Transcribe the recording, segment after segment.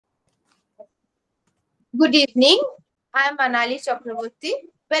Good evening. I am Manali Chakraborty.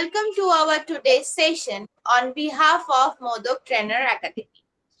 Welcome to our today's session on behalf of Modak Trainer Academy.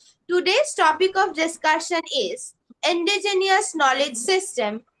 Today's topic of discussion is Indigenous Knowledge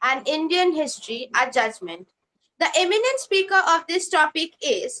System and Indian History a Judgment. The eminent speaker of this topic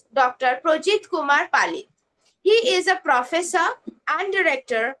is Dr. Projit Kumar Palit. He is a professor and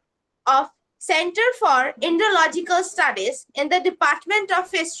director of Center for Indological Studies in the Department of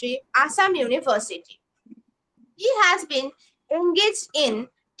History, Assam University. He has been engaged in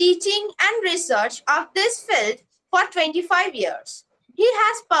teaching and research of this field for 25 years. He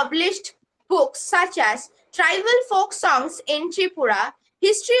has published books such as Tribal Folk Songs in Tripura,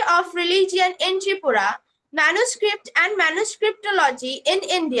 History of Religion in Tripura, Manuscript and Manuscriptology in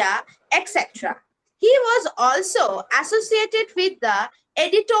India, etc. He was also associated with the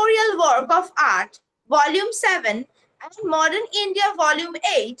editorial work of Art, Volume 7, and Modern India, Volume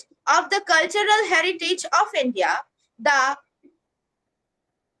 8 of the Cultural Heritage of India, the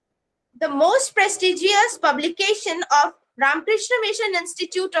most prestigious publication of Ramakrishna Mission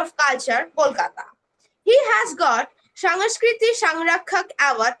Institute of Culture, Kolkata. He has got Sanskriti Sangrakshak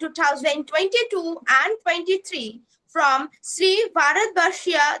Award 2022 and 23 from Sri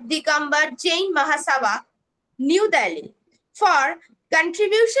Bharatbharshiya Digambar Jain Mahasabha, New Delhi, for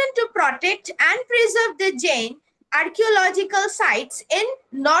contribution to protect and preserve the Jain archaeological sites in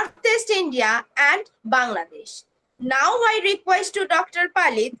Northeast India and Bangladesh. Now I request to Dr.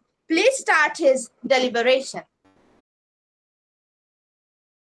 Palit, please start his deliberation.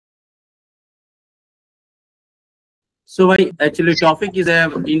 So my actually topic is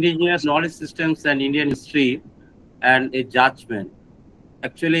indigenous knowledge systems and Indian history and a judgment.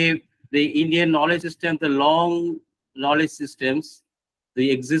 Actually, the Indian knowledge system, the long knowledge systems, the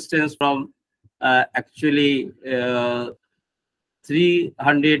existence from actually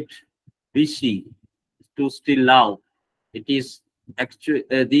 300 BC to still now. It is actually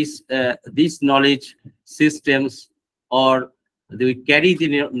these knowledge systems, or they carry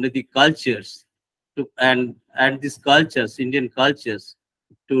the cultures to and these cultures, Indian cultures,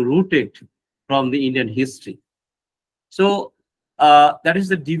 to root it from the Indian history. So that is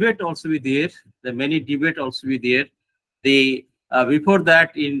the debate also be there. The many debate also be there. The before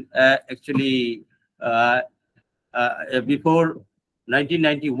that in actually before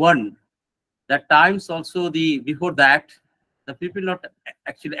 1991, that times also the before that the people not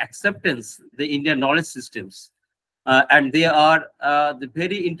actually acceptance the Indian knowledge systems, and they are the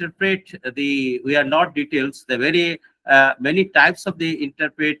very interpret the we are not details the very many types of the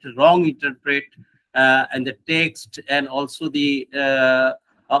interpret wrong interpret and the text, and also the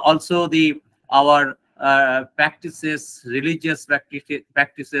our practices, religious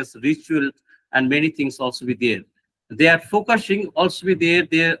practices, ritual, and many things also be there. They are focusing also be there.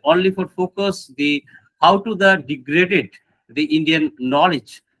 They are only for focus the how to the degraded the Indian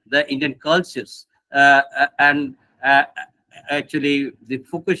knowledge, the Indian cultures, and actually the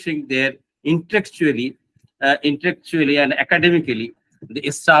focusing there intellectually and academically the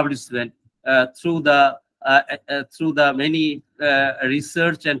establishment through the many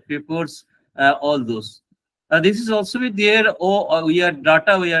research and papers, all those. This is also with there. We are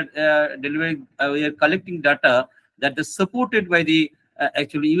data. We are delivering. We are collecting data that is supported by the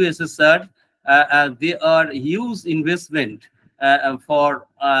actually USSR. They are huge investment for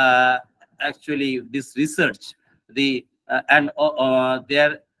actually this research. They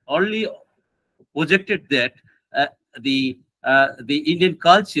are only projected that uh, the Indian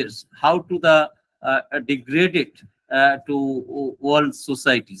cultures how to the degrade it to world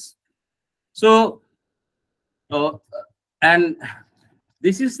societies. So and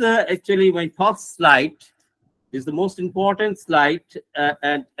this is the actually my first slide is the most important slide,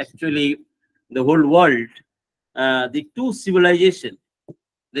 and actually the whole world, the two civilization,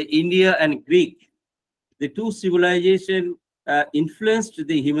 the India and Greek, the two civilization influenced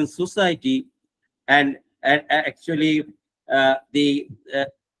the human society, and actually the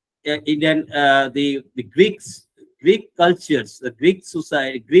Indian the Greek cultures, the Greek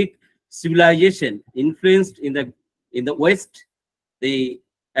society, Greek civilization influenced in the West, the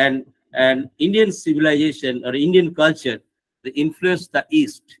and Indian civilization or Indian culture, they influenced the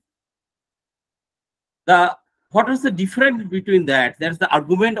East. The what is the difference between that? There's the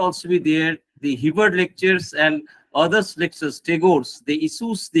argument also be there. The Hibbard lectures and others lectures, Tagore's, they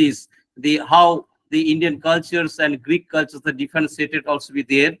issues this, the how the Indian cultures and Greek cultures the differentiated also be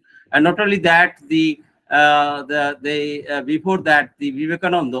there. And not only that, before that the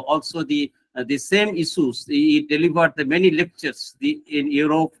Vivekananda also the same issues. He delivered the many lectures in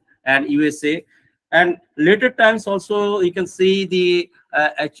Europe and USA. And later times also you can see the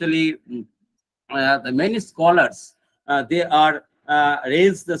actually the many scholars, they are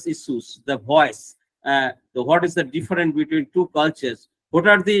raised these issues, the voice, what is the difference between two cultures, what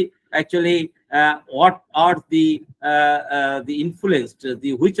are the actually what are the influenced,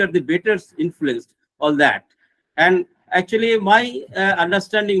 the which are the better influenced, all that. And actually my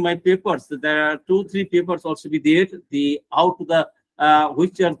understanding, my papers, there are 2-3 papers also be there, the how to the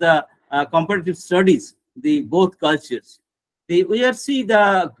which are the comparative studies, the both cultures. We are see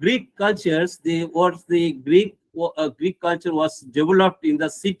the Greek cultures. The Greek culture was developed in the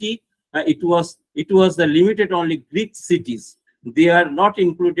city. It was the limited only Greek cities. They are not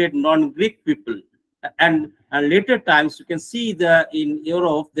included non-Greek people. And later times you can see the in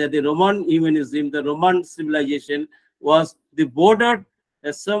Europe that the Roman humanism, the Roman civilization was the border,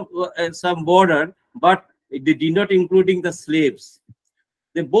 some border, but it did not including the slaves.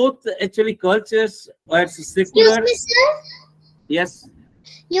 They both actually cultures were Excuse secular. me, sir. Yes.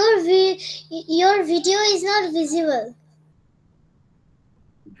 Your video is not visible.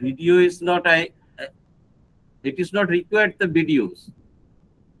 Video is not it is not required the videos.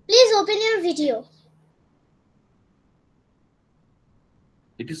 Please open your video.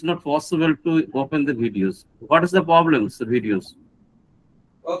 It is not possible to open the videos. What is the problems, the videos?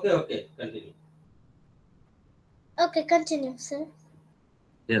 Okay, continue. Okay, continue, sir.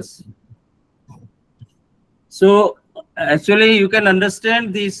 Yes. So actually you can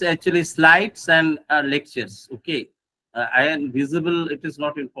understand these actually slides and lectures. Okay. I am visible, it is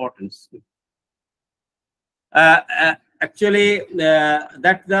not important. Actually,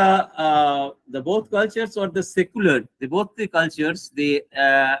 that the both cultures or the secular, the both the cultures, the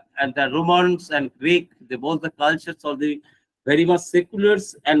and the Romans and Greek, the both the cultures are the very much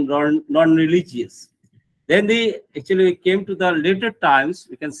seculars and non-religious. Then they actually came to the later times.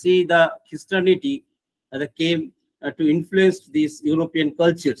 We can see the Christianity that came to influence these European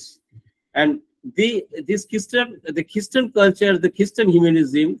cultures, and the Christian culture, the Christian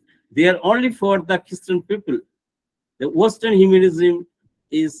humanism, they are only for the Christian people. The Western humanism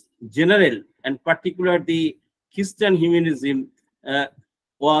is general, and particular the Christian humanism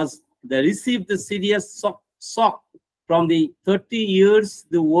was the received the serious shock from the 30 years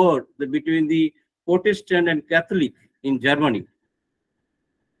the war between the Protestant and Catholic in Germany.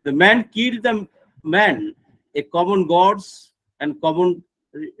 The man killed the man, a common gods and common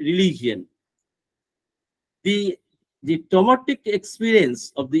religion. The traumatic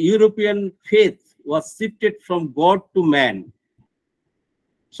experience of the European faith was shifted from God to man.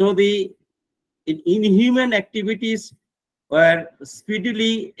 So the inhuman activities were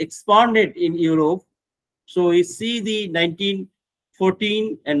speedily expanded in Europe. So we see the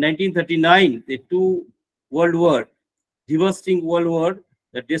 1914 and 1939, the two world war, devastating world war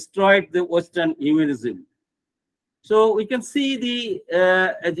that destroyed the Western humanism. So we can see the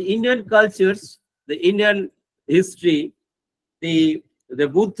Indian cultures, the Indian history, the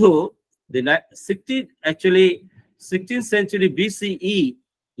Buddha, the 16th century BCE,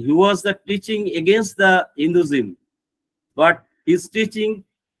 he was the teaching against the Hinduism, but his teaching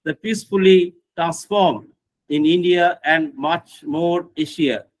the peacefully transformed in India and much more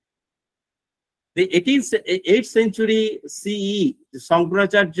Asia. The 8th century CE, the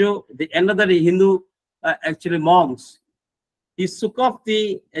Shankaracharya, the another Hindu actually monks, he shook off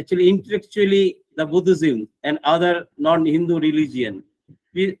the actually intellectually the Buddhism and other non-Hindu religion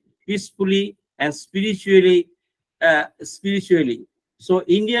peacefully and spiritually. So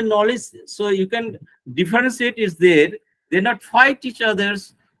Indian knowledge, so you can differentiate is there. They not fight each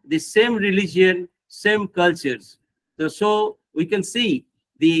other's, the same religion, same cultures. So we can see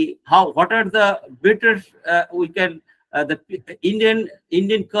the what are the better we can the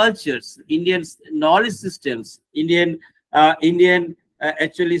Indian cultures, Indian knowledge systems, Indian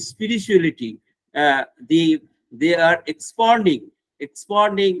actually spirituality. They are expanding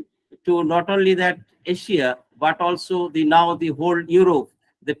to not only that Asia, but also now the whole Europe.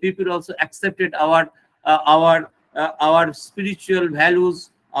 The people also accepted our spiritual values,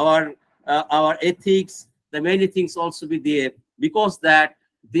 our ethics. The many things also be there, because that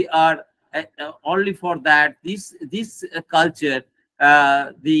they are only for that this culture,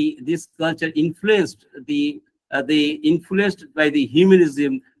 this culture influenced influenced by the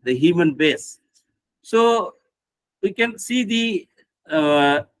humanism, the human base. So we can see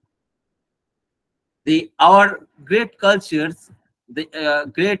our great cultures, the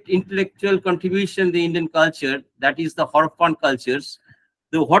great intellectual contribution, the Indian culture, that is the Harappan cultures.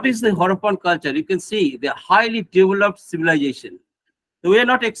 What is the Harappan culture? You can see the highly developed civilization. We are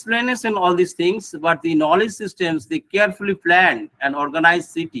not explanation all these things, but the knowledge systems, they carefully planned and organized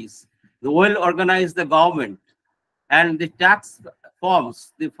cities, the well organized the government, and the tax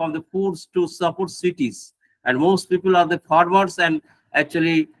forms from the foods to support cities, and most people are the farmers. And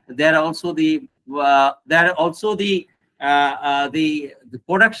actually there are also the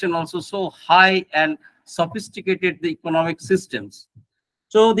production also so high and sophisticated the economic systems.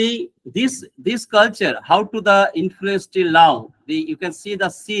 So this culture, how to the influence till now, you can see the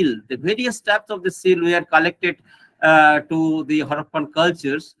seal, the various types of the seal we are collected to the Harappan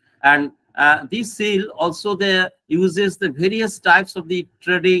cultures. And this seal also the uses the various types of the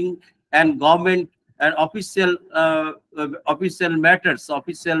trading and government and official matters,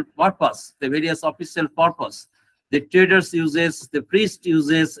 official purpose, the various official purpose. The traders uses, the priest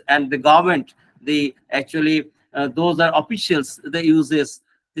uses, and the government, the actually those are officials, they uses.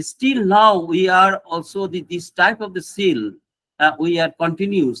 Still now we are also this type of the seal. We are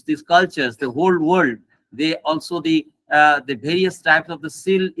continues these cultures, the whole world. They also the various types of the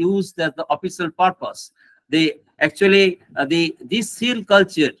seal used as the official purpose. They actually this seal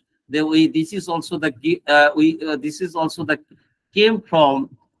culture. This is also the came from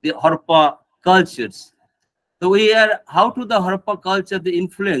the Harappa cultures. So we are how to the Harappa culture the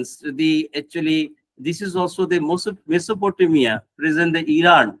influence the actually this is also the Mesopotamia, present the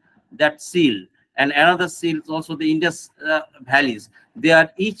Iran, that seal, and another seal is also the Indus valleys. They are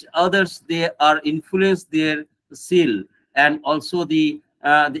each others. They are influenced their seal, and also the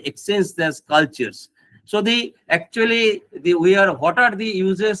exchange their cultures. So we are what are the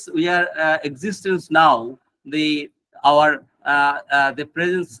uses we are existence now the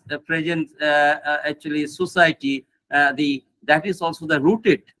present actually society that is also the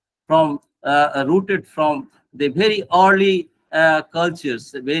rooted from the very early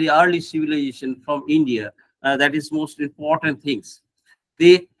cultures, very early civilization from India. That is most important things.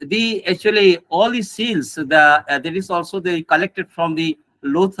 The actually all these seals there is also they collected from the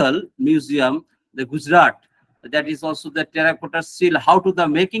Lothal Museum, the Gujarat. That is also the terracotta seal. How to the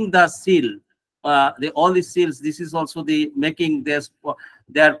making the seal. All the seals. This is also the making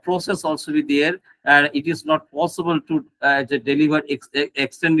their process also be there, and it is not possible to deliver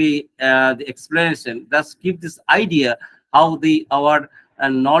extended the explanation. Thus, give this idea how our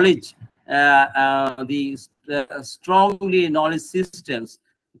knowledge, the strongly knowledge systems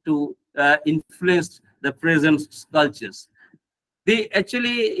to influence the present cultures.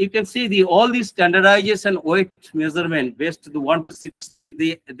 You can see all these standardization weight measurement based to the 1 to 6.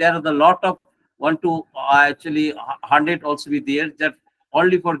 There are a lot of 1 to actually 100 also be there. That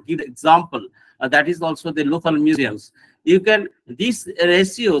only for give example. That is also the local museums. You can these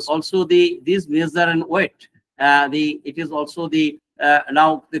ratios also these measure and weight. It is also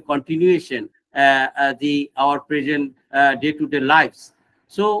now the continuation our present day-to-day lives.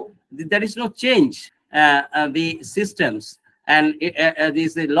 So there is no change the systems, and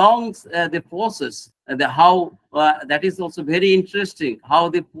this is a long the process. How that is also very interesting. How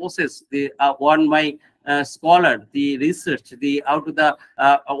the process one my scholar the research out of the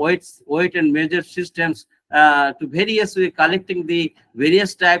weight and measure systems to various way collecting the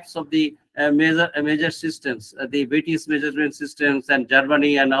various types of the measure systems, the British measurement systems and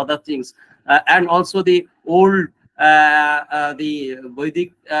Germany and other things, and also the old the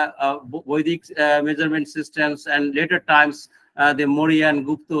Vedic measurement systems, and later times the Maurya and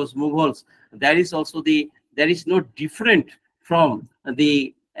Guptas, Mughals. There is also there is no different from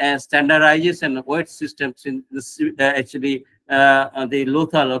the standardization weight systems in the actually the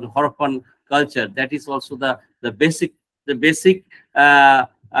Lothal or Harappan culture. That is also the basic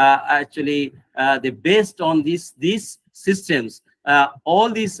actually based on these systems. All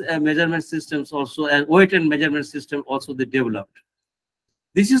these measurement systems also, and weight and measurement system also they developed.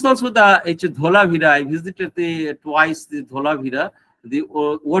 This is also the Dholavira. I visited twice the Dholavira, the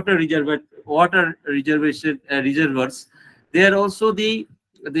water reservation reservoirs. There also the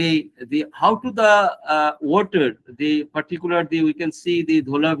how to the water, the particular we can see the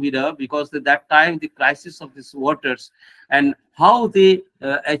Dholavira, because at that time the crisis of these waters, and how they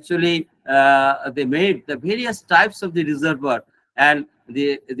actually they made the various types of the reservoir, and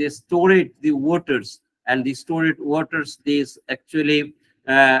they stored the waters, and the stored waters these actually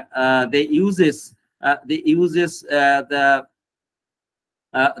they uses the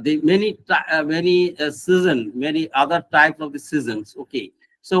many season, many other types of the seasons. Okay,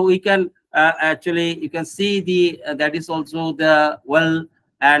 so we can actually you can see that is also the well,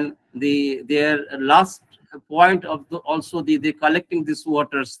 and their last point of also the collecting these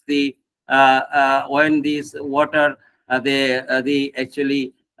waters, when these water the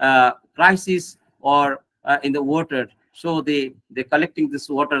actually crisis or in the water. So they collecting this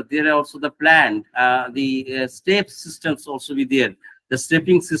water. There are also the plant, the step systems also be there. The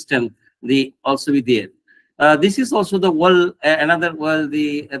stepping system they also be there. This is also the well, another well,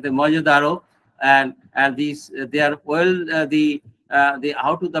 the Mojadaro, and these they are well, the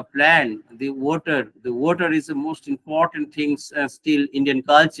how to the plan the water. The water is the most important things still Indian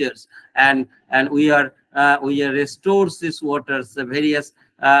cultures, and we are restores these waters the various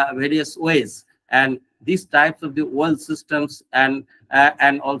ways, and these types of the world systems, and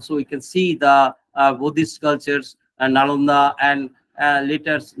also we can see the Buddhist cultures, Nalanda, and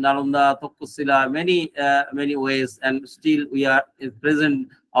later Nalanda, Tokusila, many ways, and still we are in present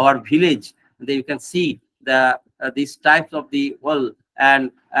our village. There you can see the these types of the world,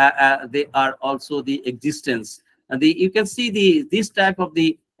 and they are also the existence. And you can see this type of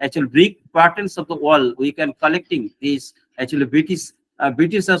the actual brick patterns of the wall. We can collecting these actually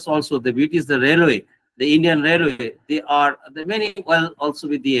Britishers also, the British, the railway, the Indian railway. They are the many well also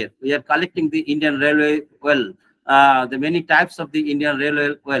with the air. We are collecting the Indian railway well, the many types of the Indian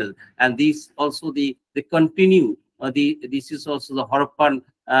railway well, and these also the continue. This is also the Harappan,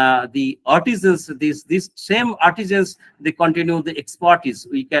 the artisans. These same artisans, they continue the expertise.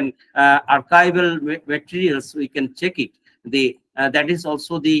 We can archival materials. We can check it. That is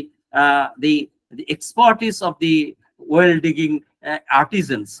also the expertise of the well digging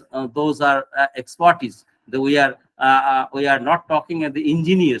artisans. Those are expertise. We are not talking at the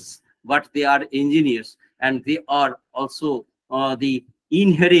engineers, but they are engineers, and they are also the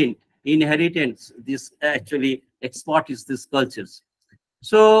inheritance. This actually expertise, these cultures.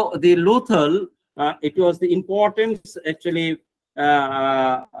 So the Lothal, it was the importance actually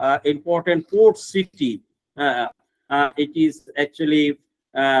important port city. It is actually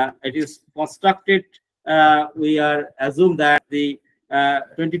it is constructed. We are assume that the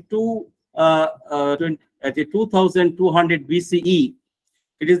 2200 BCE.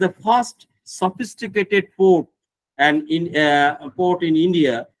 It is the first sophisticated port and in port in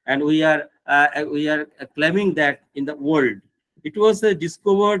India, and we are claiming that in the world. It was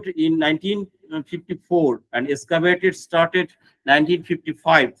discovered in 1954 and excavated started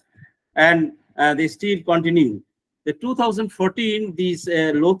 1955, and they still continue. The 2014, this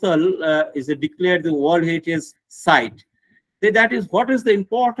Lothal is declared the World Heritage Site. That is what is the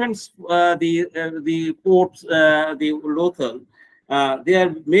importance the ports, the Lothal. There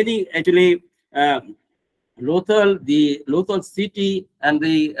are many actually. Lothal, the Lothal city, and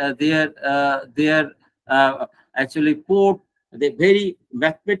their actually port, the very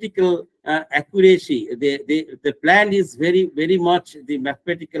mathematical accuracy. The plan is very much the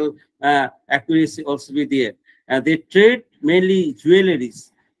mathematical accuracy also be there. They trade mainly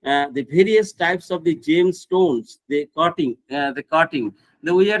jewelries, the various types of the gemstones, the cutting.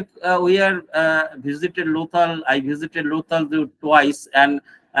 We are visited Lothal. I visited Lothal twice, and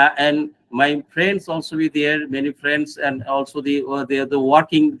my friends also be there, many friends, and also they are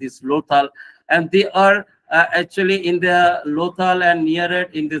working this Lothal, and they are actually in the Lothal and near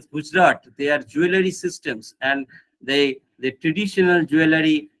it in this Gujarat. They are jewelry systems, and the traditional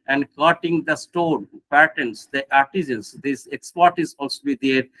jewelry and cutting the stone patterns, the artisans, this export is also be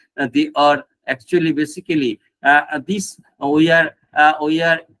there. They are actually basically this we are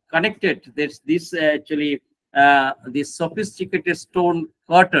connected. There's this actually the sophisticated stone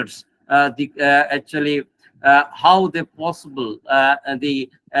cutters, actually how they possible the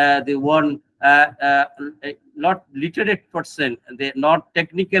one not literate person, they not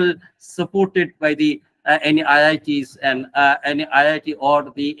technical supported by the any IITs and any IIT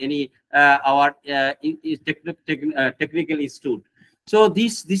or the any our technical institute. So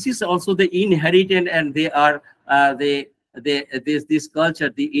this is also the inherited, and they are this culture,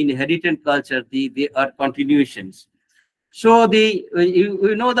 the inherited culture, they are continuations. So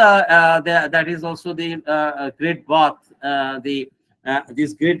you know that is also the Great Bath.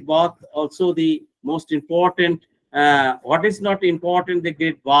 This Great Bath also the most important. What is not important, the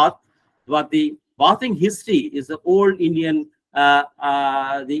Great Bath, but the bathing history is the old Indian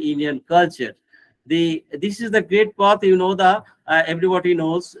the Indian culture. This is the Great Bath. You know everybody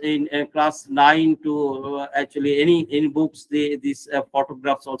knows in class 9 to actually any books. These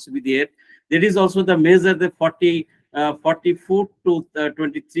photographs also be there. There is also the measure the 40 foot to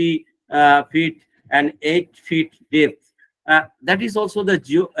 23 feet and 8 feet depth. That is also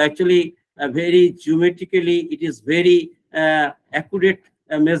the actually very geometrically, it is very accurate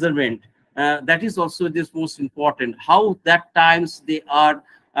measurement. That is also this most important. How that times they are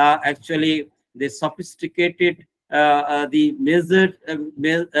actually the sophisticated the measured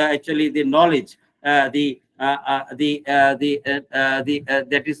actually the knowledge that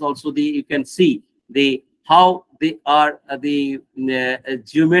is also the you can see the how they are the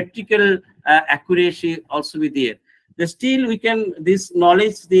geometrical accuracy also be there. The still we can this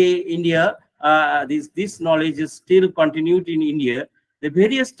knowledge the India this knowledge is still continued in India. The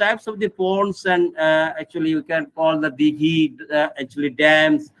various types of the ponds and actually we can call the dighi, actually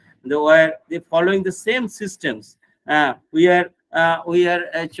dams, where they following the same systems. We are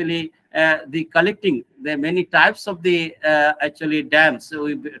actually the collecting the many types of the actually dams. So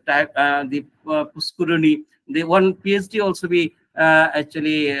we type the Puskuruni. The one PhD also be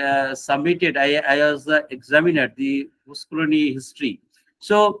actually submitted. I was the examiner the Puskuruni history.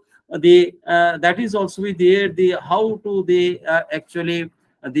 So the that is also be there. The how to the actually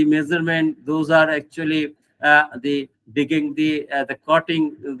the measurement. Those are actually the digging the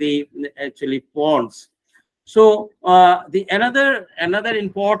cutting the actually ponds. So the another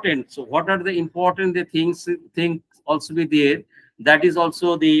important. So what are the important the things also be there? That is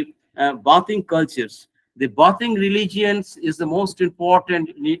also the bathing cultures. The bathing religions is the most important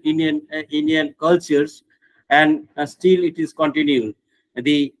in Indian cultures, and still it is continuing.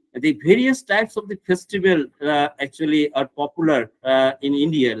 The various types of the festival actually are popular in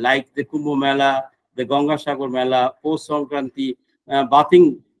India, like the Kumbh Mela, the Ganga Sagar Mela, post Sankranti,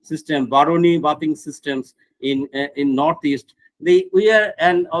 bathing system, Baroni bathing systems in Northeast. We are,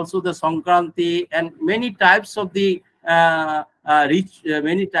 and also the Sankranti and many types of the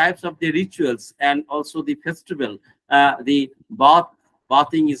many types of the rituals and also the festival. The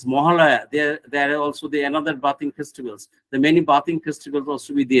bathing is Mohalaya. There are also the another bathing festivals. The many bathing festivals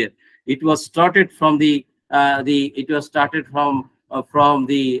also be there. It was started from the it was started from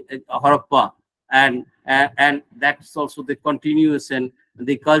the Harappa, and that's also the continuation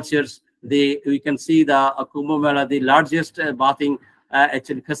the cultures. We can see the Kumbh Mela, the largest bathing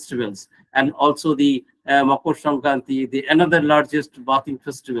actually festivals, and also the Makar Sankranti, the another largest bathing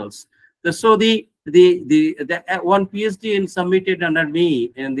festivals. So the one PhD in submitted under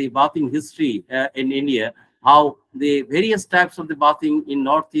me in the bathing history in India, how the various types of the bathing in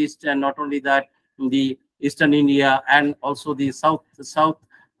Northeast, and not only that, in the Eastern India and also the South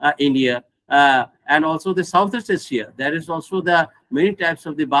India, and also the Southeast Asia. There is also the many types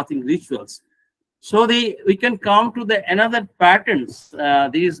of the bathing rituals. So we can come to the another patterns.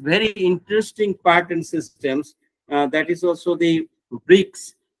 These very interesting pattern systems. That is also the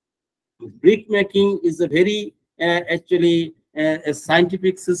bricks. Brick making is a very actually a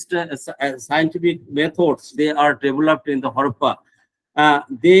scientific system, scientific methods. They are developed in the Harappa.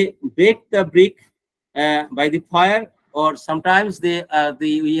 They bake the brick by the fire, or sometimes we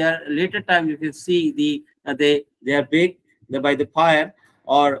are later time you can see they are baked by the fire,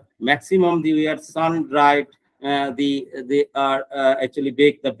 or maximum we are sun dried. They are actually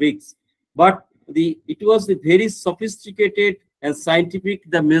bake the bricks, but it was the very sophisticated and scientific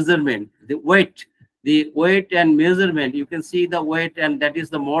the measurement, the weight and measurement. You can see the weight, and that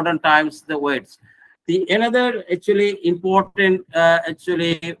is the modern times the weights. The another actually important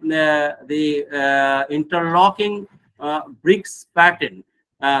actually the interlocking bricks pattern,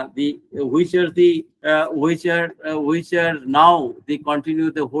 the which are now they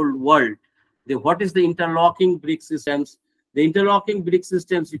continue the whole world. What is the interlocking brick systems? The interlocking brick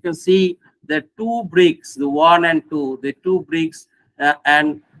systems, you can see the two bricks, the one and two, the two bricks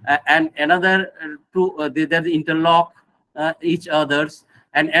and another two, they interlock each others,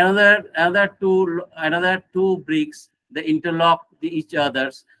 and another two bricks they interlock each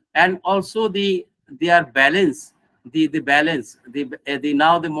others, and also they are balance the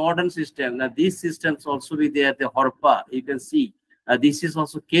now the modern system. Now these systems also be there, the Harappa. You can see this is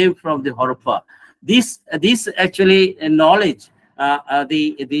also came from the Harappa. This actually knowledge,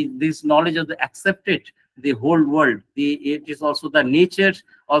 this knowledge of the accepted the whole world. It is also the nature,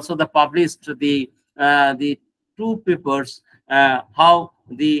 also the published the two papers, how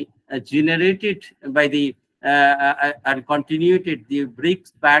the generated by the and continued the brick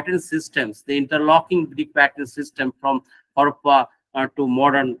pattern systems, the interlocking brick pattern system from Harappa to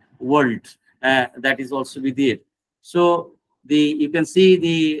modern world. That is also be there. So you can see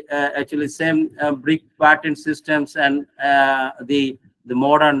the actually same brick pattern systems and the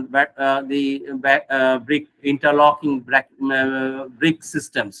modern brick interlocking brick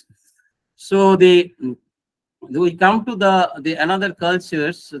systems. So we come to the another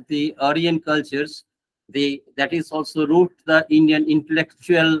cultures, the Aryan cultures. That is also root the Indian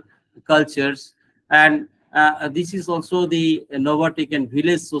intellectual cultures, and this is also the novatic and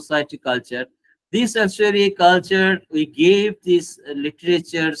village society culture. This actually culture we gave these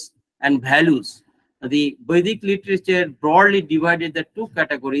literatures and values. The Vedic literature broadly divided the two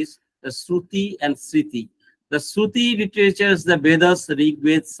categories, the Shruti and Smriti. The Shruti literatures, the Vedas, Rig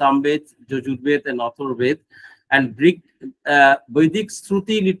Ved, Samved, Yajurved, and Atharvaved, and Vedic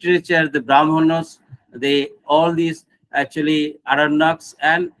Shruti literature, the Brahmanas, all these actually Aranyaks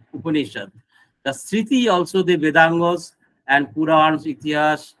and Upanishad. The Sriti, also the Vedangos and Purans,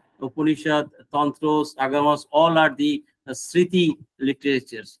 Ityas, Upanishad, Tantras, Agamas, all are the Sriti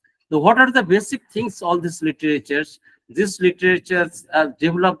literatures. So what are the basic things, all these literatures? These literatures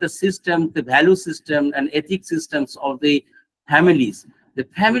develop the system, the value system and ethic systems of the families. The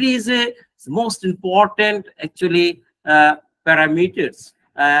family is a most important actually parameters,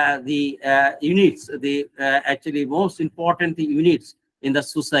 the units, the actually most important units in the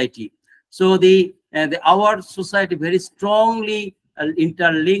society. So our society very strongly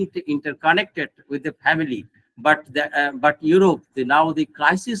interlinked, interconnected with the family. But Europe, now the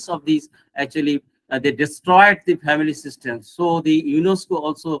crisis of these actually they destroyed the family system. So the UNESCO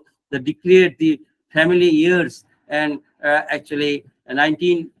also declared the family years and actually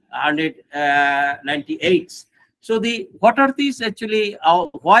 1998. So the what are these actually?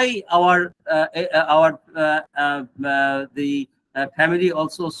 Why the family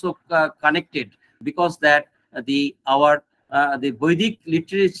also so connected? Because that the Vedic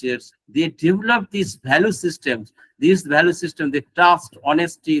literatures, they develop these value systems. These value systems, the trust,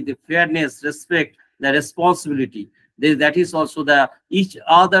 honesty, the fairness, respect, the responsibility. That is also the each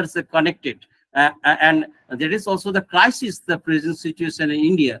others are connected. And there is also the crisis, the present situation in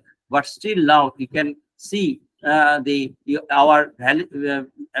India. But still now you can see our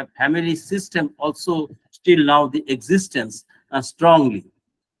family system also still now the existence strongly.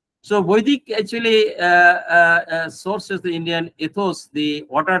 So Vedic actually sources the Indian ethos.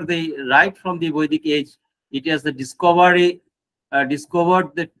 What are the right from the Vedic age? It has the discovered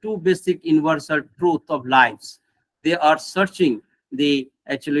the two basic universal truth of lives. They are searching the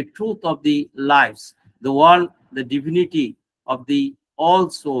actually truth of the lives. The one, the divinity of the all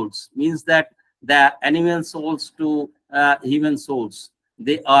souls, means that the animal souls to human souls,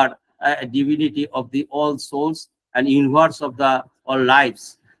 they are a divinity of the all souls and universe of the all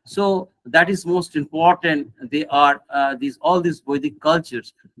lives. So that is most important. They are all these Vedic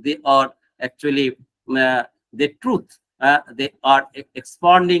cultures. They are actually the truth. They are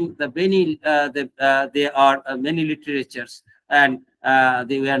expanding the many. There are many literatures, and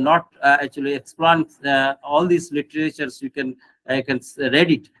they were not actually expand all these literatures. You can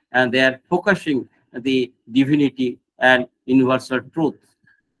read it, and they are focusing the divinity and universal truth.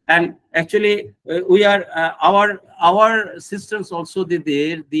 And actually we are our systems also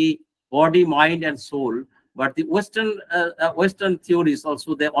the body, mind and soul. But the western theories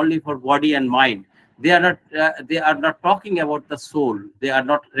also, they're only for body and mind. They are not talking about the soul. They are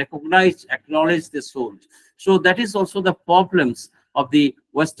not acknowledge the soul. So that is also the problems of the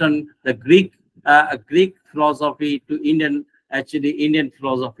western, the Greek philosophy to Indian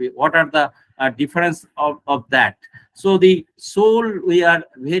philosophy. What are the difference of that? So the soul, we are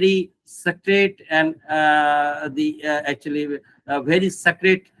very sacred, and actually very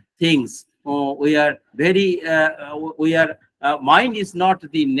sacred things. We are very mind is not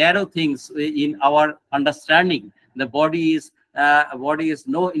the narrow things in our understanding. The body is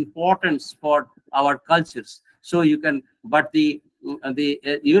no importance for our cultures. So you can, but the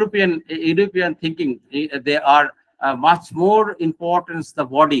European thinking, they are much more importance the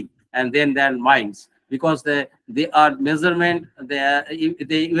body and then than minds, because they are measurement. The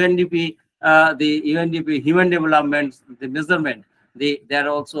UNDP, human development, the measurement. They are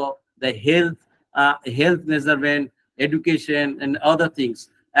also the health measurement, education and other things.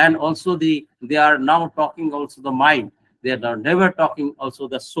 And also they are now talking also the mind. They are never talking also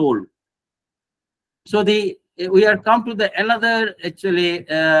the soul. So we are come to the another actually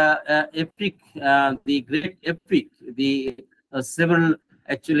epic, the great epic, the several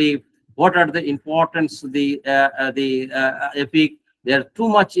actually. What are the importance the epic? They are too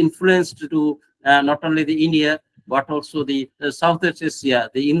much influenced to not only the India but also the Southeast Asia,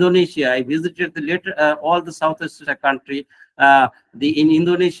 the Indonesia. I visited the later all the Southeast Asia country. In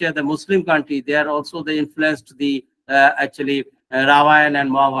Indonesia, the Muslim country, they are also they influenced the actually Ramayana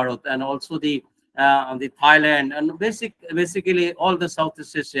and Mahabharata, and also the Thailand, and basically all the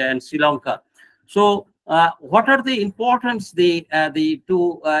Southeast Asia and Sri Lanka. So what are the importance? The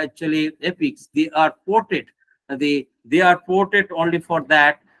two actually epics, they are quoted. They are quoted only for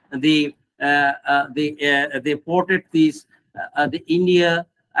that. They quoted these the India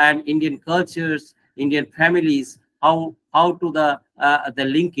and Indian cultures, Indian families, how to the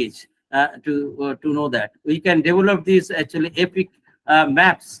linkage to know that we can develop these actually epic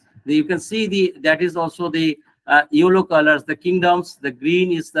maps. You can see that is also the yellow colors, the kingdoms. The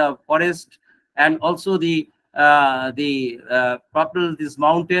green is the forest, and also the purple, these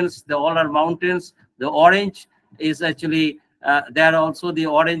mountains. The all are mountains. The orange is actually there are also the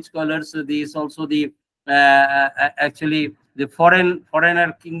orange colors. These also the actually the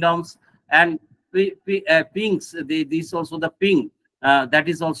foreigner kingdoms, and pinks. This also the pink. That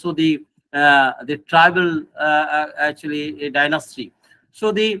is also the tribal actually dynasty.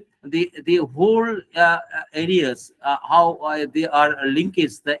 So the whole areas how they are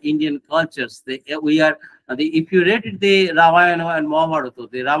linkage the Indian cultures. We are if you read the Ramayana and Mahabharata,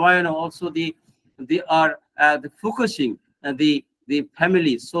 the Ramayana also they are the focusing the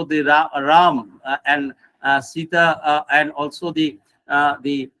families. So the Ram and Sita and also the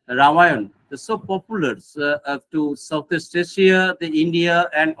Ramayana. They're so popular to Southeast Asia, the India,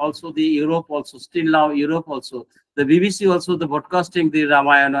 and also the Europe. Also, still now Europe also. The BBC also the broadcasting the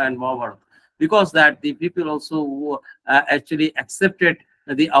Ramayana and Mahabharata because that the people also who, actually accepted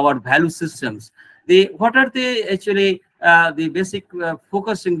our value systems. What are they actually the basic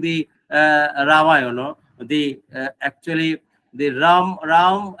focusing the Ramayana? The actually the Ram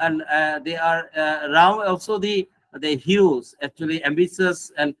and they are Ram also the heroes actually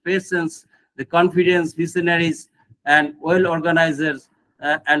ambitious and patience, the confidence, visionaries, and well organizers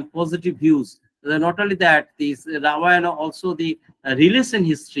and positive views. Not only that, this Ramayana also the relation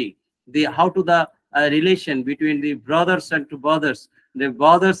history, the how to the relation between the brothers and two brothers, the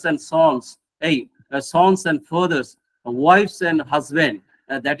brothers and sons, sons and fathers, wives and husband.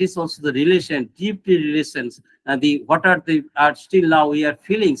 That is also the relation, deeply relations. The what are the are still now we are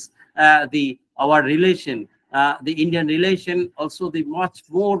feelings the our relation, the Indian relation also the much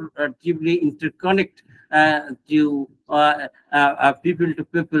more deeply interconnect to people to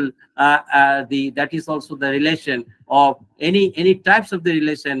people. The that is also the relation of any types of the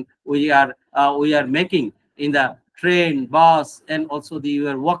relation we are making in the train, bus, and also we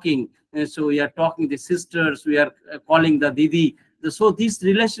are walking. And so we are talking the sisters, we are calling the Didi. So these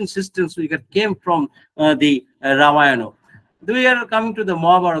relation systems we came from the Ramayana. We are coming to the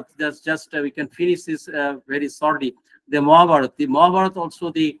Mahabharata. Just we can finish this very shortly. The Mahabharata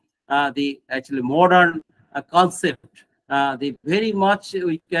also the actually modern concept. The very much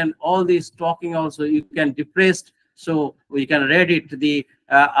we can all this talking also you can depressed. So we can read it. The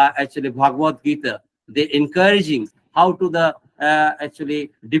actually Bhagavad Gita. The encouraging how to the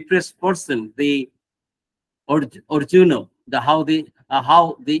actually depressed person. The Arjuna, how they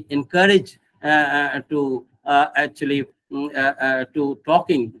encourage to actually to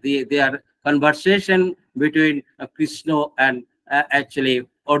talking their conversation between Krishna and actually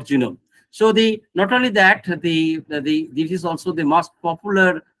Arjuna. So the not only that the this is also the most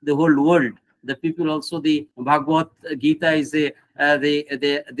popular the whole world. The people also the Bhagavad Gita is a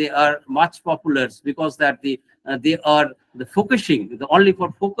they are much popular because that they are the focusing the only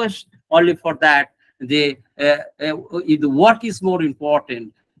for focus only for that the work is more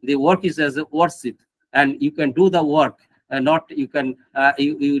important. The work is as a worship, and you can do the work, and not you can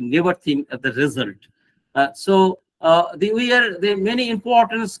you never think of the result. We are the many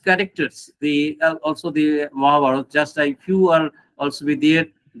important characters. The also the Mahabharata. Just a few are also be there.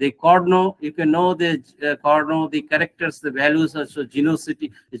 The Karno, you can know the Karno, the characters, the values, also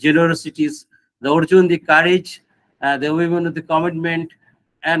generosities. The Arjun, the courage, the women, the commitment,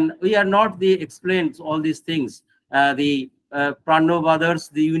 and we are not the explains all these things. The Prano brothers,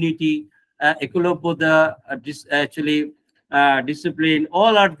 the unity, Ekolopo, actually discipline,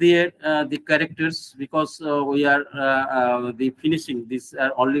 all are there, the characters, because we are the finishing this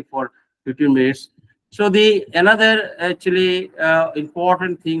only for 15 minutes. So the another actually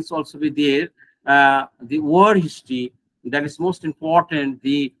important things also be there, the war history, that is most important,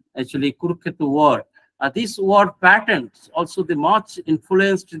 the actually Kurukshetra war. These war patterns also the much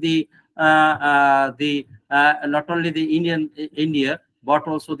influenced not only the India, but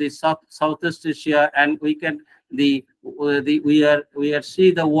also the Southeast Asia, and we can we are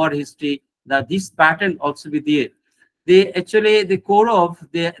see the war history that this pattern also be there. They actually the core of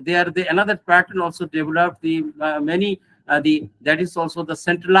they are the another pattern also developed the many that is also the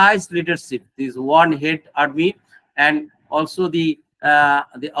centralized leadership. This one head army, and also the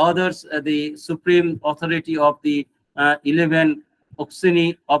others the supreme authority of the 11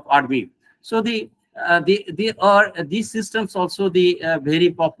 Oxeni of army. So they are these systems also the very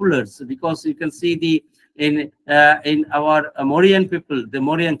popular, because you can see the in our Mauryan people, the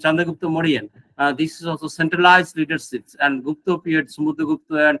Mauryan Chandragupta Mauryan. This is also centralized leaderships, and Gupta period,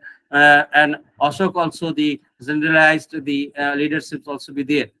 Samudra and Ashok also the centralized the leaderships also be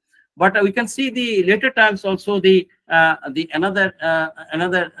there. But we can see the later times also the another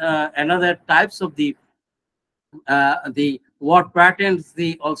types of the what patterns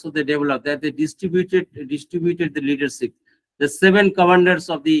they also they developed, that they distributed the leadership. The 7 commanders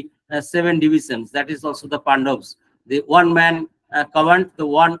of the 7 divisions, that is also the Pandavas. The one man command the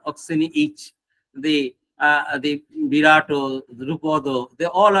 1 Oxeni each. The Virato, Drupada, they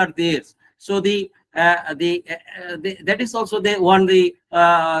all are there. So that is also the one, the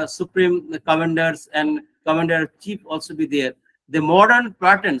supreme commanders and commander chief also be there. The modern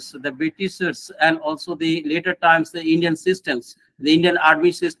patterns, the Britishers and also the later times, the Indian systems, the Indian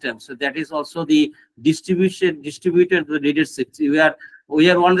army systems. So that is also the distributed the leadership. We are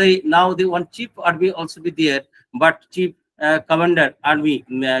one, the now the one chief army also be there, but chief commander army,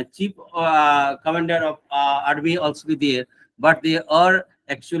 chief commander of army also be there, but they are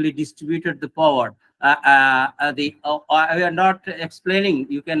actually distributed the power. We are not explaining.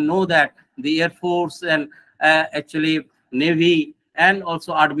 You can know that the Air Force and actually Navy and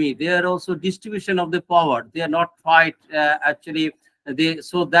also army, they are also distribution of the power. They are not fight actually.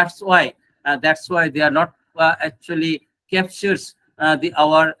 So that's why they are not actually captures the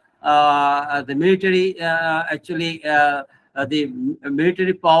military the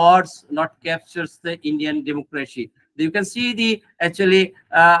military powers not captures the Indian democracy. You can see the actually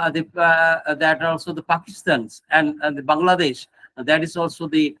that also the Pakistans and the Bangladesh, that is also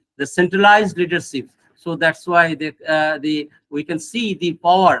the centralized leadership. So that's why we can see the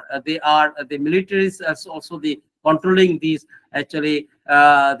power. They are the militaries as also the controlling these actually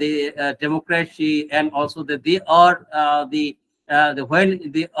the democracy, and also that they are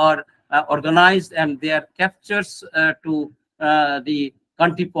when they are organized and they are captures to the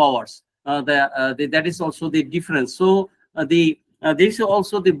country powers. That is also the difference. So this is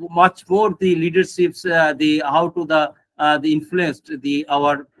also the much more the leaderships, the how to the influenced the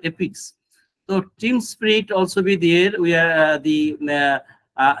our epics. So team spirit also be there. We are the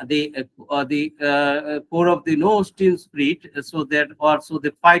core of the no team spirit. So that also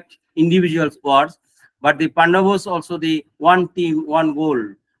the fight individuals wars, but the Pandavas also the one team, one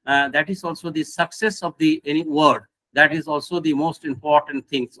goal. That is also the success of the any war. That is also the most important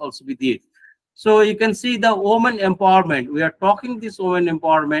things also be there. So you can see the women empowerment. We are talking this women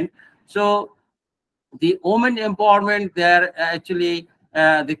empowerment. So the women empowerment, there actually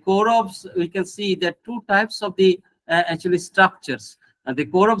the core-ups, we can see that two types of the actually structures. The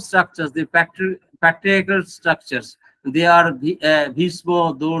core-up structures, the patriarchal structures, they are the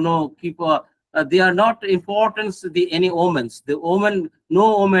Bhismo, Dono, Kipa. They are not important the any omens. The omen,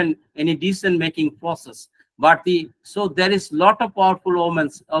 no omen, any decision making process. But so there is lot of powerful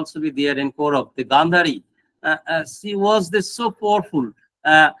omens also be there in core-up. The Gandhari, she was this so powerful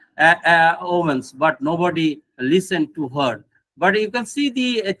omens, but nobody listened to her. But you can see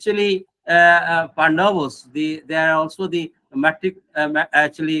the actually Pandavas. They are also the mathematical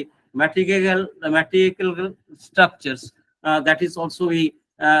structures. That is also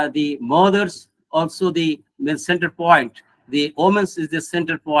the mothers, also the center point. The omens is the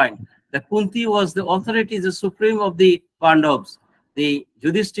center point. The Kunti was the authority, the supreme of the Pandavas. The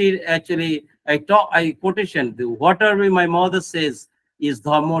Yudhishthir actually, I quotation, the whatever my mother says is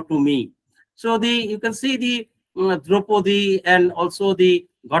dharma to me. So you can see the Draupadi and also the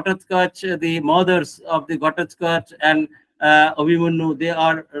Ghatotkach, the mothers of the Ghatotkach and Abhimanyu, they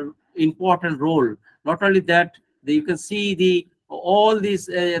are important role. Not only that, you can see all these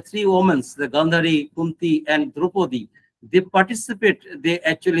three women, the Gandhari, Kunti, and Draupadi. They participate. They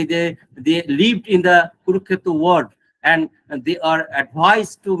lived in the Kurukshetra war, and they are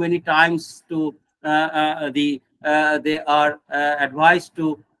advised to many times to they are advised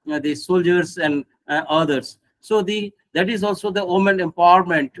to the soldiers and others. So that is also the women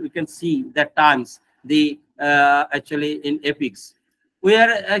empowerment. We can see that times actually in epics. We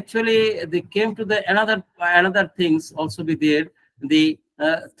are actually they came to the another things also be there. The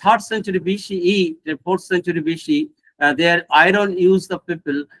 3rd century BCE, the 4th century BCE, their iron used the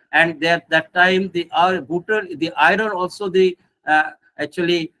people, and that time the iron also the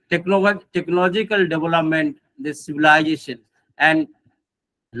actually technological development, the civilization, and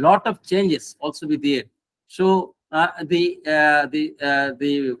lot of changes also be there. So you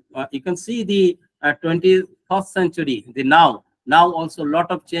can see the 21st century, the now also lot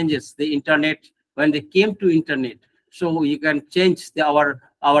of changes. The internet, when they came to internet, so you can change our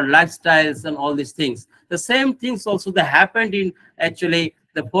lifestyles and all these things. The same things also that happened in actually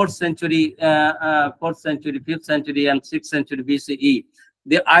the 4th century, 5th century, and 6th century BCE.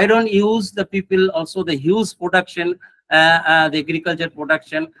 The iron use, the people also the huge production, the agriculture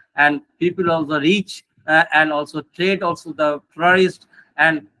production, and people also reach and also trade, also the tourists,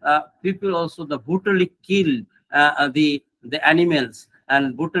 and people also the brutally killed the animals,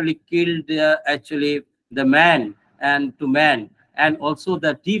 and brutally killed actually the man and to man, and also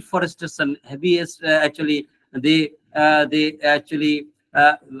the deforestation heaviest actually they actually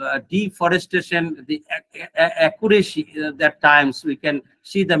deforestation, the accuracy that times we can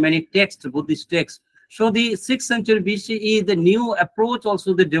see the many texts, Buddhist texts. So the 6th century BCE, the new approach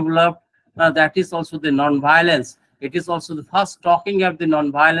also they developed, that is also the non-violence. It is also the first talking of the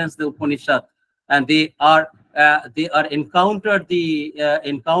non-violence, the Upanishad, and they are encounter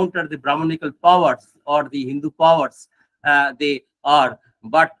the Brahmanical powers or the Hindu powers. They are,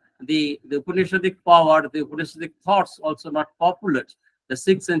 but the Upanishadic power, the Upanishadic thoughts also not popular. The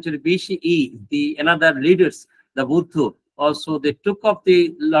 6th century BCE, the another leaders, the Buddha, also they took up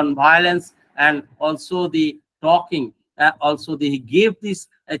the non-violence and also the talking. Also, he gave this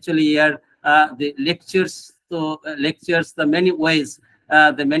actually here the lectures, the many ways,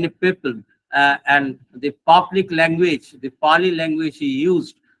 the many people, and the public language, the Pali language he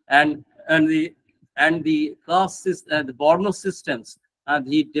used, and the caste the Borno systems.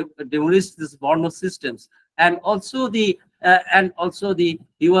 He demolished these Borno systems, and also he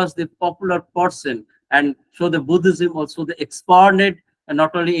was the popular person, and so the Buddhism also the expanded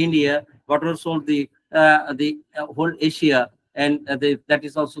not only India but also the whole Asia, and that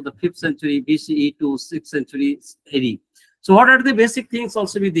is also the 5th century BCE to 6th century AD. So what are the basic things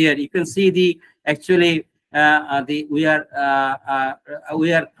also be there? You can see the actually we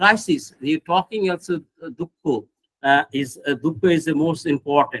are crisis. The talking also dukkha dukkha is the most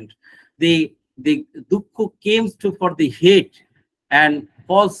important. The dukkha came to for the hate and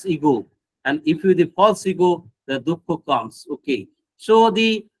false ego, and if you the false ego, the dukkha comes. Okay, so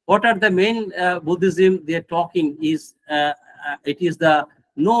what are the main Buddhism they are talking is it is the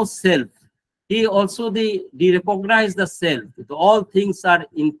no self. He also they recognize the self. All things are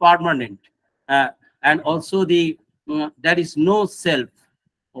impermanent, and also there is no self.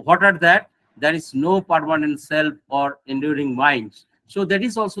 What are that? There is no permanent self or enduring minds. So that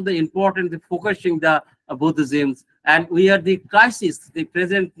is also the important, the focusing the Buddhisms, and we are the crisis, the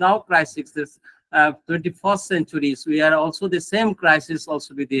present now crisis. This 21st centuries, we are also the same crisis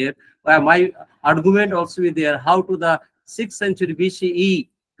also be there. My argument also be there. How to the 6th century BCE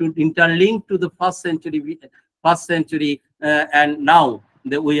to interlink to the first century, and now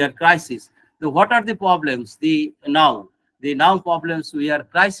that we are crisis. What are the problems? The now problems we are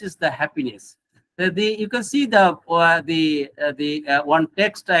crisis the happiness. You can see the one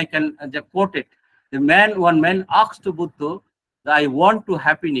text I can quote it. One man asked to Buddha, I want to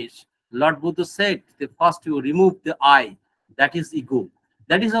happiness. Lord Buddha said, the first you remove the I, that is ego.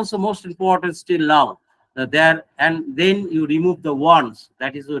 That is also most important still now. There, and then you remove the wants,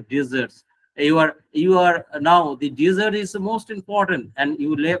 that is your desires. You are now the desire is the most important, and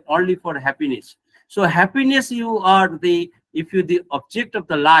you live only for happiness. So happiness, you are if you the object of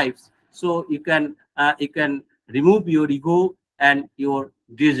the lives, so you can remove your ego and your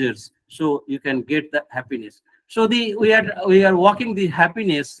desires, so you can get the happiness. So we are walking the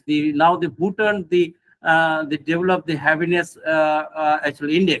happiness. Now the Bhutan they develop the happiness actual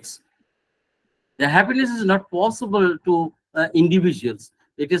index. The happiness is not possible to individuals.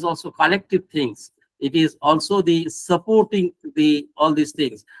 It is also collective things. It is also the supporting all these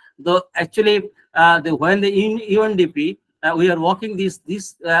things. Though actually, when the UNDP we are working this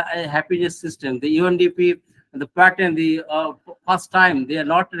happiness system, the UNDP, the pattern, the first time they are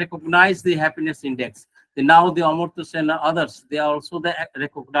not recognized the happiness index. Now the Amartya Sen and others, they are also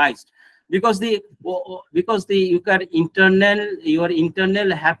recognized, because your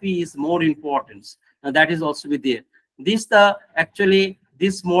internal happy is more important. That is also with there.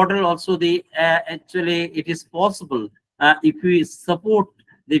 This model also actually it is possible if we support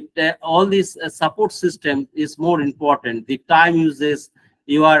all this support system is more important. The time uses,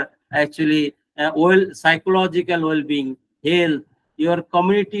 you are actually psychological well-being, health, your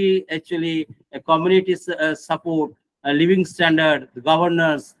community actually community support, living standard, the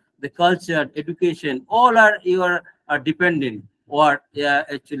governance, the culture, education, all are dependent or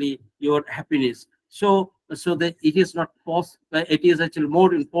actually your happiness. So that it is not possible. It is actually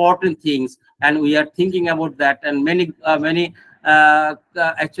more important things, and we are thinking about that. And many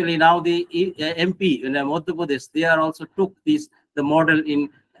actually now the MP in Madhya Pradesh, they are also took the model in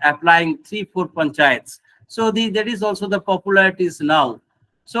applying 3-4 panchayats. So that is also the popularities now.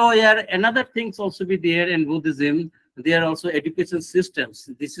 So yeah, another things also be there in Buddhism. There are also education systems.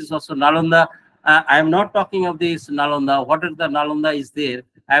 This is also Nalanda. I am not talking of this Nalanda. What is the Nalanda is there?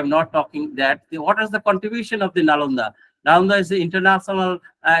 I am not talking that. What is the contribution of the Nalanda? Nalanda is the international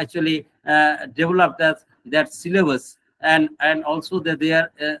actually developed that syllabus, and also that they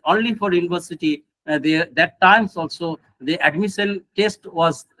are only for university. That times also the admission test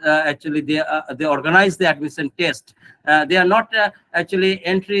was actually they organized the admission test. They are not actually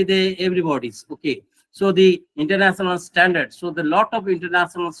entry everybody's. Okay. So the international standard. So the lot of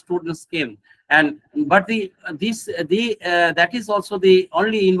international students came, but that is also the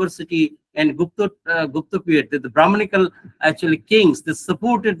only university and Gupta period, the Brahmanical actually kings, they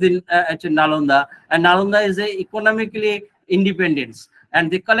supported the actually Nalanda, and Nalanda is a economically independence, and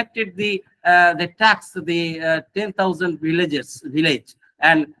they collected the tax, the 10,000 village,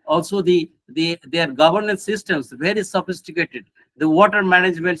 and also their governance systems very sophisticated, the water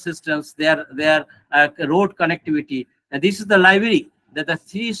management systems, their road connectivity, and this is the library, that the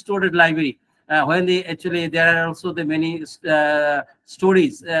three-storied library. When they actually, there are also the many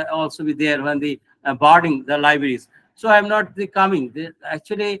stories also be there when they boarding the libraries. So I'm not the coming.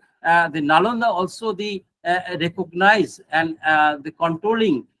 Actually, the Nalanda also the recognize and the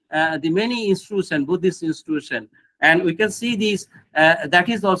controlling the many institution, Buddhist institution, and we can see these. That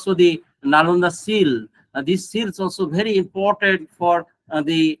is also the Nalanda seal. This seal is also very important for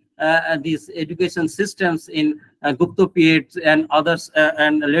these education systems in Gupta periods and others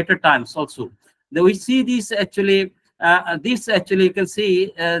and later times also. We see this actually. This actually you can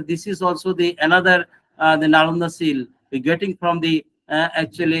see this is also the another the Nalanda seal we're getting from the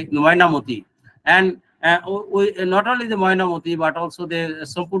actually Moinamoti, and not only the Moinamoti but also the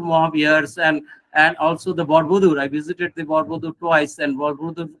Sampur Mahavihars and also the Borobudur. I visited the Borobudur twice, and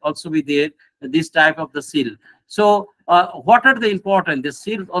Borobudur also be there. This type of the seal. So what are the important? The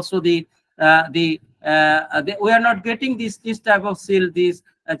seal also the we are not getting this type of seal. These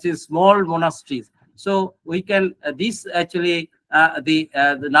actually small monasteries. So we can this actually the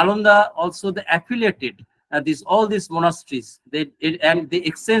Nalanda also the affiliated all these monasteries. And the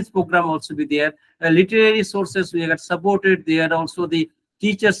exchange program also be there. Literary sources we are supported. There are also the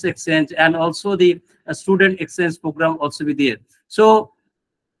teachers exchange and also the student exchange program also be there. So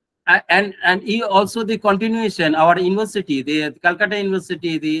and also the continuation, our university, the Calcutta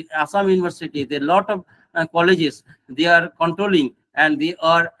University, the Assam University, the lot of colleges, they are controlling and they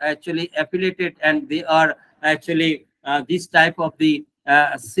are actually affiliated, and they are actually this type of the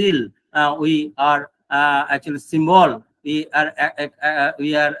seal. We are actually symbol. We are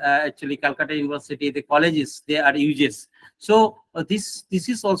actually Calcutta University, the colleges, they are uses. So this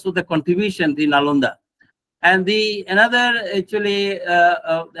is also the contribution, the Nalanda. And the another actually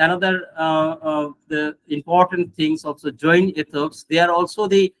the important things also join ethos. They are also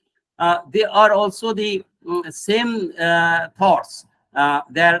the same thoughts.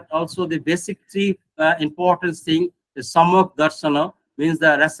 They are also the basic three important thing. The Samak Darshana means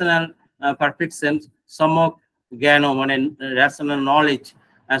the rational perfection. Samak Jnana and rational knowledge,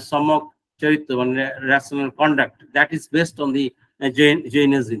 and Samak Charitra and rational conduct. That is based on the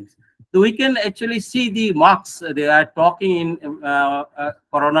Jainism. So we can actually see the marks. They are talking in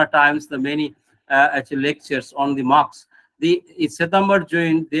Corona times, the many actually lectures on the marks. In September,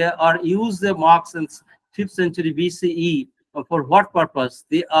 June, they are used the marks in 5th century BCE. For what purpose?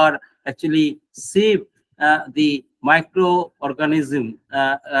 They are actually save the microorganism.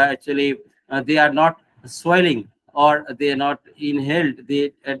 Actually, they are not swelling or they are not inhaled.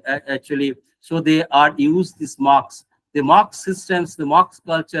 They actually, so they are used these marks. The mark systems, the marks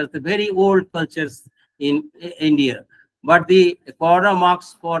culture, the very old cultures in India. But the corona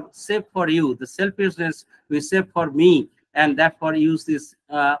marks for save for you, the selfishness we save for me, and that for use these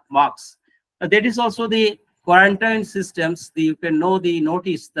marks. That is also the quarantine systems. You can know the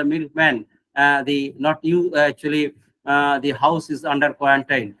notice, the milkman, the not you actually, the house is under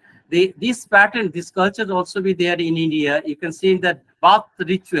quarantine. This pattern, this culture also be there in India. You can see that bath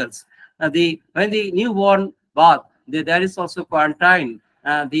rituals. When the newborn bath, there is also quarantine.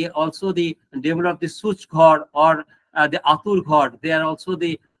 They also develop the Such Ghar or the Atur Ghar. They are also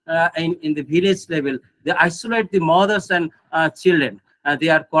in the village level. They isolate the mothers and children. They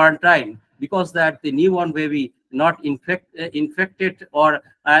are quarantined because that the newborn baby not infected or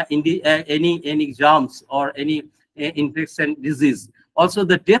any germs or any infection disease. Also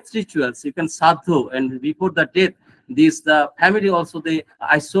the death rituals. You can sadhu, and before the death, the family also they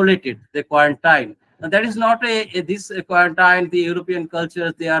isolated, they quarantine. That is not this quarantine. The European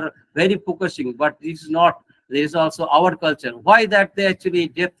cultures, they are very focusing, but this is not. There is also our culture. Why that they actually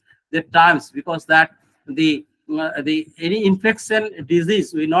death the times? Because that the any infection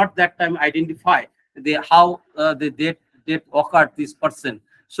disease we not that time identify how the death occurred this person.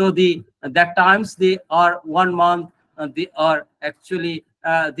 So that times they are 1 month. They are actually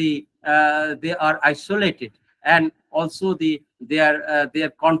they are isolated, and also they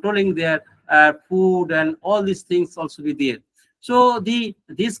are controlling their food and all these things also be there. So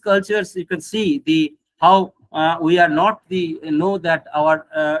these cultures, you can see how we are not know that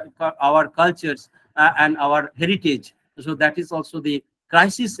our cultures and our heritage. So that is also the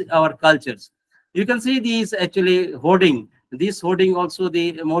crisis our cultures. You can see these actually hoarding. This hoarding also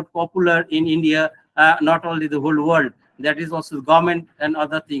the more popular in India, not only the whole world. That is also the government and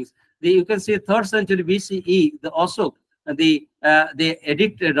other things. you can see 3rd century BCE, the Ashok, they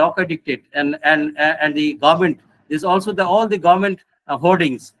addicted, rock addicted, and the government. There's also all the government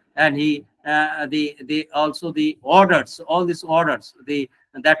hoardings, and the also the orders, all these orders,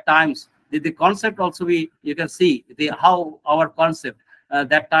 that times the concept also you can see how our concept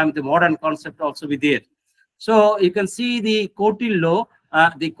that time, the modern concept also be there. So you can see the Kautilya,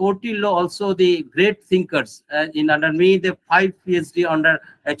 also the great thinkers in under me, the 5 PhD under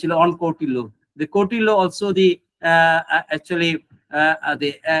actually on Kautilya. The Kautilya also actually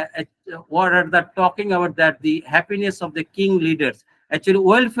what are the talking about that the happiness of the king leaders, actually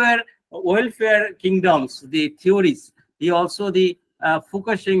welfare kingdoms, the theories. He also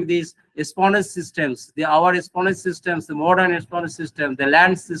focusing these espionage systems, our espionage systems, the modern espionage system, the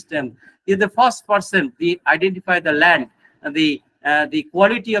land system. He is the first person to identify the land, the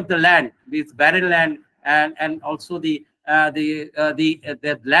quality of the land, this barren land, and also the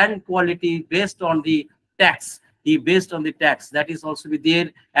land quality based on the tax. He based on the tax, that is also be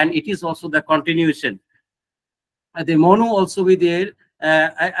there, and it is also the continuation. The Monu also be there.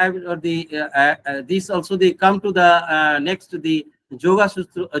 This also they come to the next to the Yoga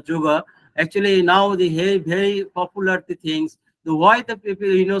Sutra, Yoga. Actually now the very popular things. The why the people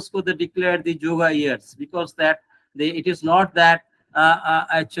UNESCO they declared the Yoga years, because that it is not that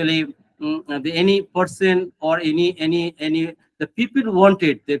actually any person or any the people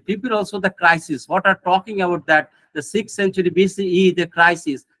wanted, the people also the crisis. What are talking about that the 6th century BCE the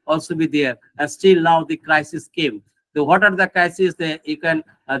crisis also be there, and still now the crisis came. So what are the crises? You can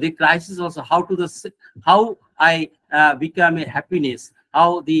the crisis also how I become a happiness,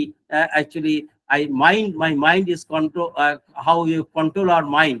 how the actually my mind is control, how you control our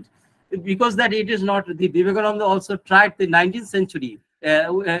mind, because that it is not the Vivekananda also tried the 19th century.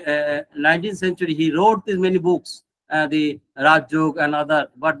 19th century he wrote these many books, the Raj Yoga and other,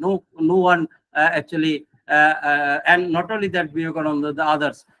 but no one actually and not only that Vivekananda, the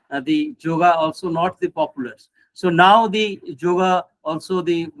others, the yoga also not the popular. So now the yoga also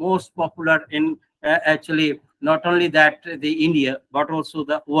the most popular in actually not only that the India but also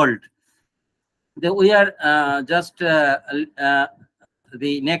the world. We are just the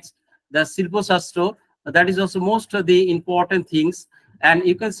next, the Silpo Shastro, that is also most of the important things. And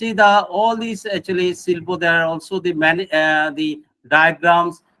you can see all these actually Silpo, there are also the the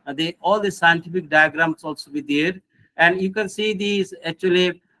diagrams, all the scientific diagrams also be there. And you can see these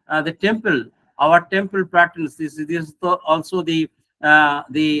actually the temple, our temple patterns. This is also that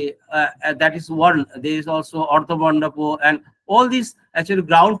is one. There is also Ortho Mandapo and all these actually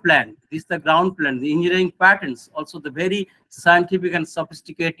ground plan. This is the ground plan. The engineering patterns also the very scientific and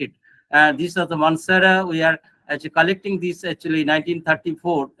sophisticated. These are the Mansara. We are actually collecting these actually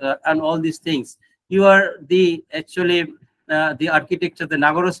 1934 and all these things. You are the actually the architecture, the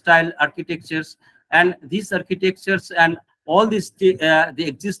Nagara style architectures, and these architectures and all this the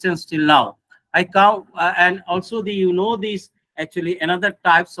existence till now. I count and also these actually another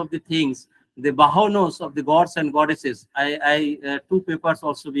types of the things, the Bahanos of the gods and goddesses. I 2 papers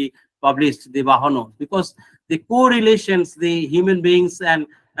also be published, the Bahanos, because the correlations, the human beings and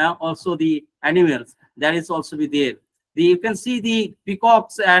also the animals, that is also be there. You can see the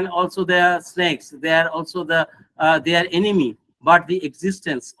peacocks and also the snakes. They are also their enemy, but the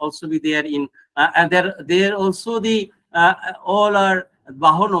existence also be there in and there also the all are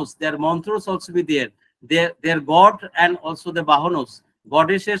Bahanos. Their mantras also be there. Their god and also the Bahanos,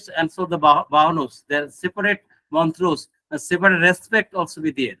 goddesses and so the Bahanos. Their separate mantras, separate respect also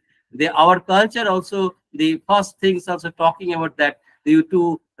be there. Our culture also the first things also talking about that you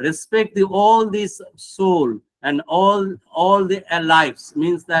to respect all this soul and all the lives,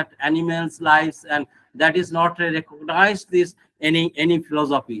 means that animals lives, and that is not recognized this any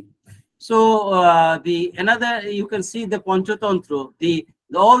philosophy. So the another you can see the Panchatantra,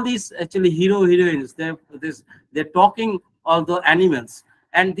 all these actually heroines, they're talking all the animals,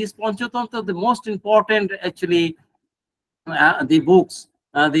 and this Panchatantra the most important actually the books.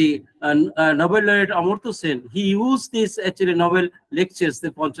 The Nobel laureate Amartya Sen, he used this actually Nobel lectures, the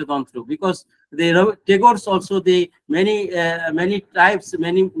Panchatantra, because the Tagore's also the many types,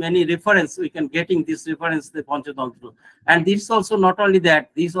 many reference we can getting this reference the Panchatantra, and this also not only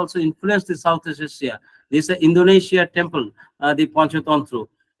that, this also influenced the Southeast Asia. This Indonesia temple, the Panchatantra,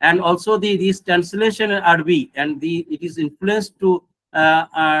 and also this translation in Arabic, and it is influenced to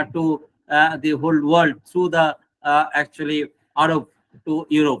the whole world through the actually Arab to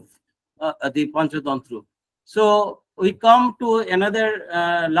Europe, the Panchatantra. So we come to another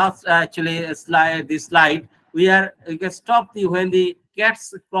last actually slide. This slide we can stop when the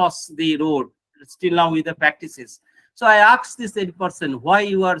cats cross the road. Still now with the practices. So I asked this person, why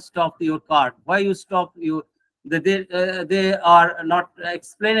you are stopped your car? Why you stop you? They are not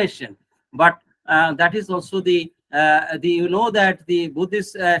explanation, but that is also the you know that the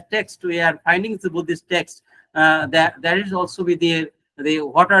Buddhist text we are finding the Buddhist text that there is also with the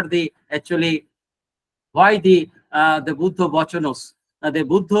what are the actually why the Buddha Vachanos. The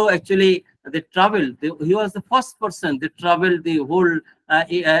Buddha actually they traveled. He was the first person that traveled the whole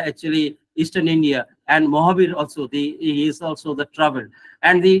actually Eastern India, and Mahavir also. He is also the travel.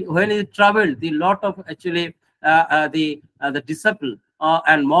 And when he traveled, the lot of actually the disciple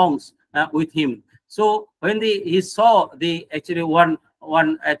and monks with him. So when he saw the actually one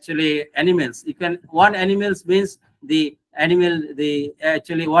actually animals, you can one animals means the animal the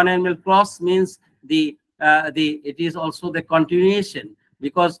actually one animal cross means the it is also the continuation,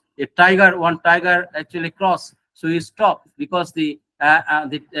 because a tiger one tiger actually cross, so you stop because the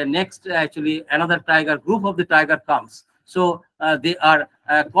next actually another tiger group of the tiger comes, so they are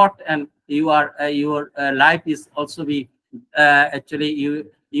caught, and you are your life is also be actually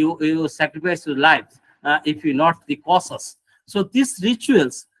you sacrifice your life if you not the causes. So these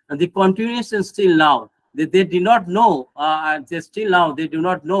rituals and the continuation still now they did not know they still now they do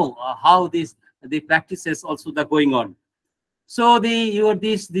not know how the practices also the going on. So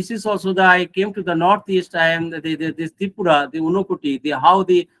this is also the I came to the northeast. I am this Tripura, the Unokoti, the how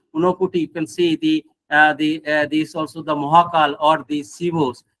the Unokoti you can see this also the Mohakal or the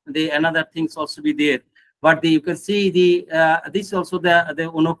Sivos, the another things also be there. But you can see this also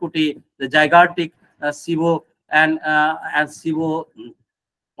the Unokoti, the gigantic Sivo and Sivo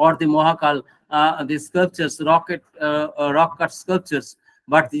or the Mohakal, the sculptures, rock cut sculptures.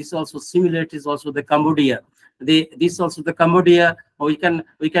 But this also similarities also the Cambodia. This also the Cambodia. We can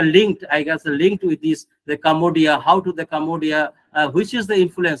link, I guess, linked with this the Cambodia. How to the Cambodia? Which is the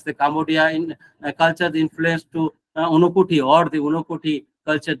influence the Cambodia in culture, the influence to Unokoti, or the Unokoti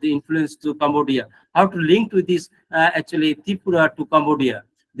culture, the influence to Cambodia. How to link with this actually Tripura to Cambodia.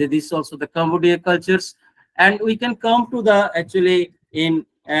 This also the Cambodia cultures, and we can come to the actually in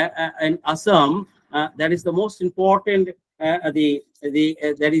Assam. That is the most important.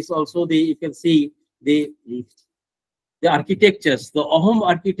 That is also the you can see the architectures, the Ahom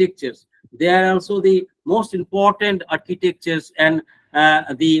architectures. They are also the most important architectures, and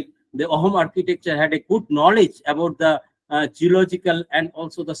the Ahom architecture had a good knowledge about the geological and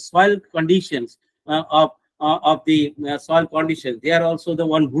also the soil conditions of the soil conditions. They are also the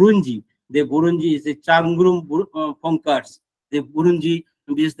one Burunji. The Burunji is the Changrum Punkars. The Burunji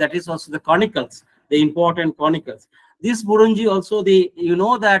that is also the conicals, the important conicals. This Burunji also you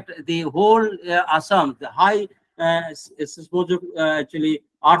know that the whole Assam, the high seismologic actually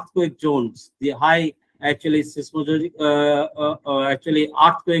earthquake zones, the high actually seismologic actually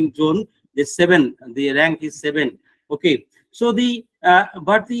earthquake zone, the rank is 7. Okay, so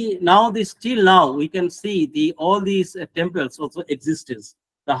but now still now we can see all these temples also existence.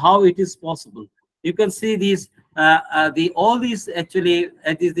 How it is possible? You can see these all these actually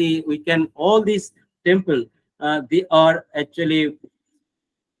we can all these temple they are actually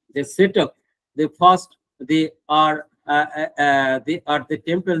they set up the first they are the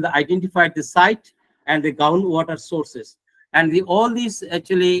temple that identified the site and the groundwater sources, and all these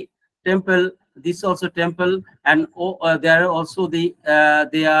actually temple, this also temple, and there are also they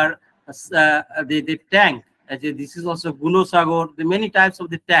are the tank. This is also Gunosagor, the many types of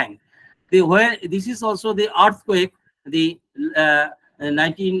the tank. Where this is also the earthquake, the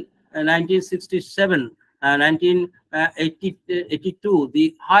 1967, 1982,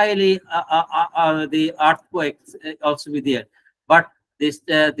 the highly the earthquakes also be there, but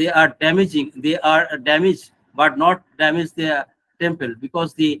they are damaging. They are damaged, but not damage their temple,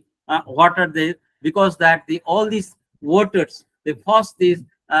 because the water because that all these waters, the first the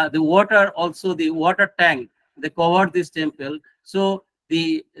water also the water tank they covered this temple. So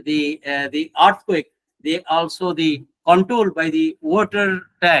the earthquake they also the controlled by the water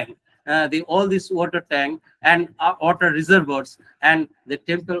tank, all this water tank and water reservoirs, and the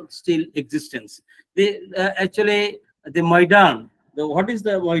temple still existence. Actually the Maidan, what is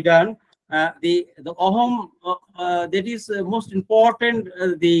the Maidan? The Ahom that is most important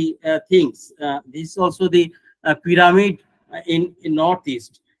the things. This is also the pyramid in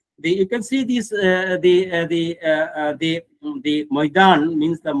northeast. You can see this the Maidan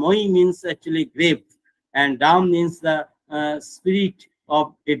means the Moi means actually grave, and Dam means the spirit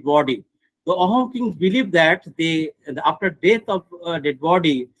of dead body. The Ahom kings believe that after death of dead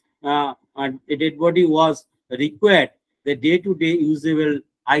body, the dead body was required the day-to-day usable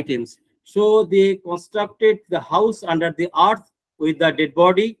items. So they constructed the house under the earth with the dead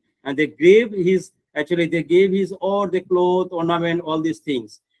body, and they gave his Actually, they gave his all the cloth, ornament, all these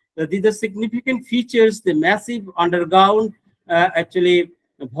things. These are significant features: the massive underground actually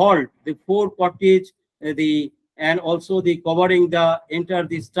vault, the four cottage, the and also the covering the enter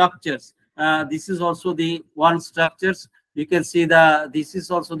the structures. This is also the one structures. You can see this is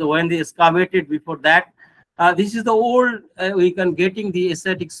also the when they excavated before that. This is the old we can getting the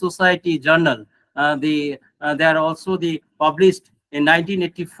Aesthetic Society journal. They are also the published in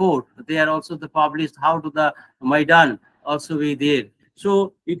 1984. They are also the published how to the Maidan also be there.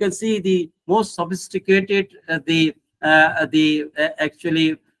 So you can see the most sophisticated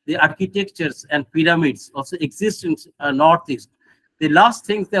actually the architectures and pyramids also exist in northeast. The last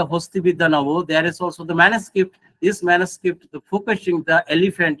thing the Hosti Vidyanavo, there is also the manuscript. This manuscript, the focusing the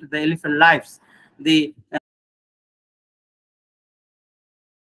elephant lives. The